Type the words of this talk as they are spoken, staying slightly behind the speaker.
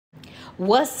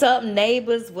What's up,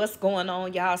 neighbors? What's going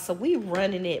on, y'all? So we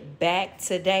running it back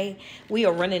today. We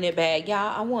are running it back,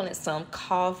 y'all. I wanted some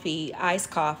coffee, iced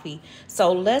coffee.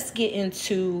 So let's get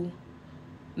into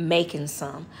making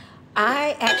some.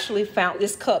 I actually found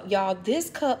this cup, y'all. This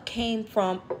cup came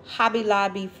from Hobby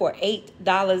Lobby for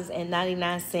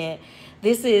 $8.99.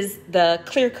 This is the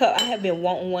clear cup. I have been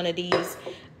wanting one of these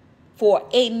for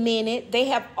a minute. They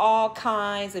have all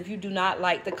kinds. If you do not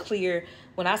like the clear,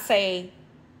 when I say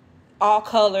all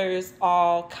colors,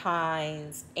 all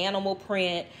kinds, animal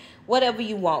print, whatever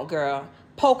you want, girl.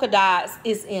 Polka dots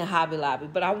is in Hobby Lobby,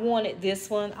 but I wanted this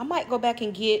one. I might go back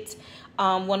and get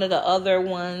one of the other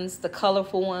ones, the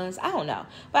colorful ones. I don't know,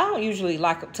 but I don't usually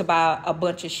like to buy a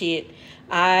bunch of shit.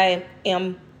 I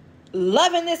am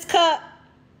loving this cup.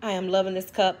 I am loving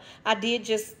this cup. I did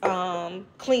just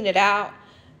clean it out.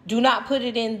 Do not put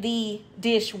it in the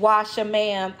dishwasher,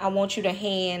 ma'am. I want you to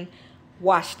hand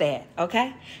wash that,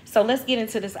 okay? So let's get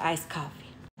into this iced coffee.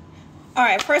 All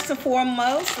right, first and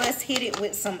foremost, let's hit it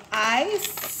with some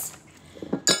ice.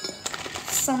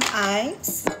 Some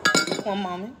ice. One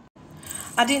moment.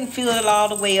 I didn't fill it all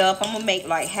the way up. I'm gonna make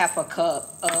like half a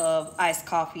cup of iced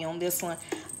coffee on this one.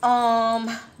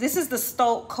 This is the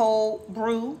Stone Cold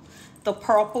Brew, the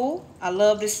purple. I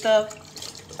love this stuff.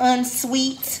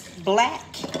 Unsweet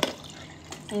black.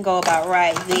 And go about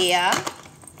right there.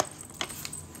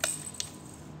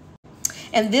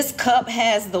 And this cup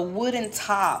has the wooden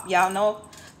top. Y'all know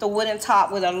the wooden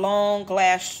top with a long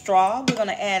glass straw. We're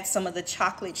gonna add some of the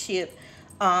chocolate chip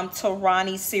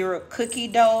Torani syrup cookie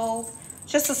dough.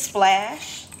 Just a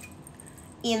splash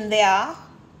in there.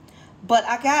 But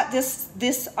I got this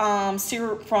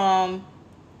syrup from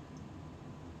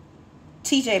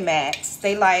TJ Maxx.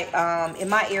 They like in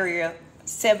my area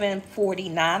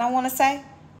 $7.49, I want to say.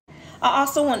 I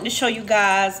also wanted to show you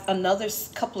guys another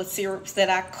couple of syrups that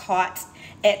I caught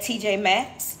at TJ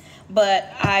Maxx, but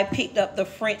I picked up the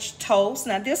French toast.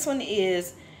 Now this one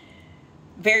is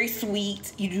very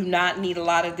sweet. You do not need a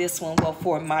lot of this one, well,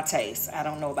 for my taste. I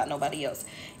don't know about nobody else.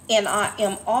 And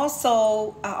I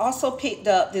also picked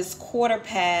up this quarter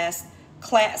past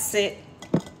classic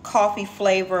coffee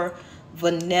flavor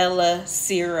vanilla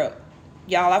syrup.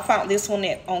 Y'all, I found this one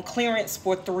on clearance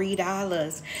for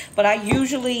 $3, but I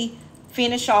usually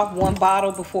finish off one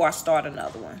bottle before I start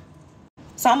another one.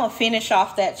 So I'm gonna finish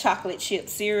off that chocolate chip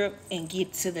syrup and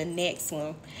get to the next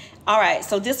one. All right,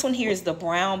 so this one here is the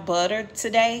brown butter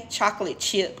today, chocolate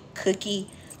chip cookie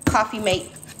coffee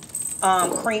mate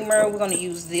creamer. We're gonna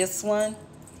use this one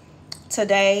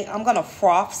today. I'm gonna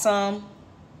froth some,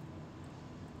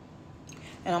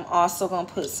 and I'm also gonna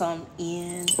put some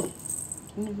in.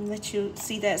 Let you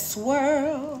see that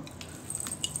swirl.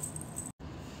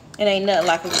 It ain't nothing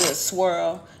like a good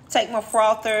swirl. Take my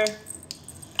frother.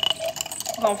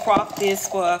 I'm gonna froth this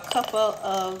for a couple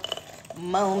of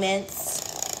moments.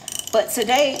 But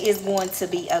today is going to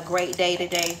be a great day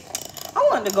today. I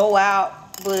wanted to go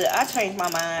out, but I changed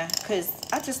my mind because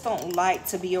I just don't like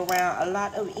to be around a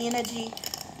lot of energy.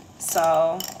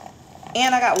 So,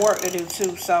 and I got work to do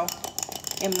too, so,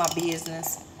 in my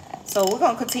business. So we're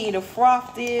gonna continue to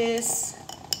froth this.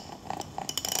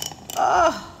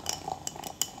 Oh,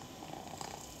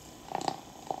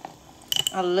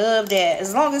 I love that.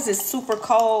 As long as it's super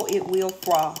cold, it will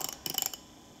froth.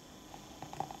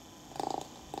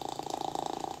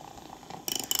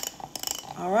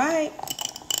 All right.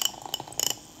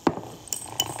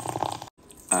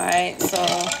 All right, so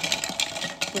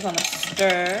we're gonna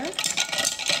stir.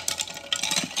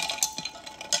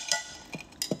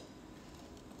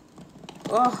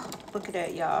 Oh, look at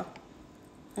that, y'all.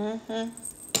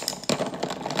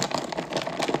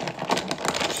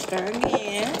 Stir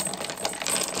again.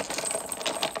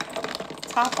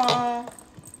 Top on.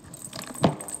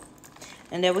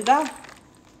 And there we go.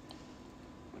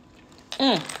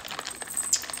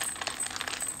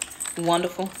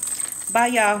 Wonderful. Bye,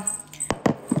 y'all.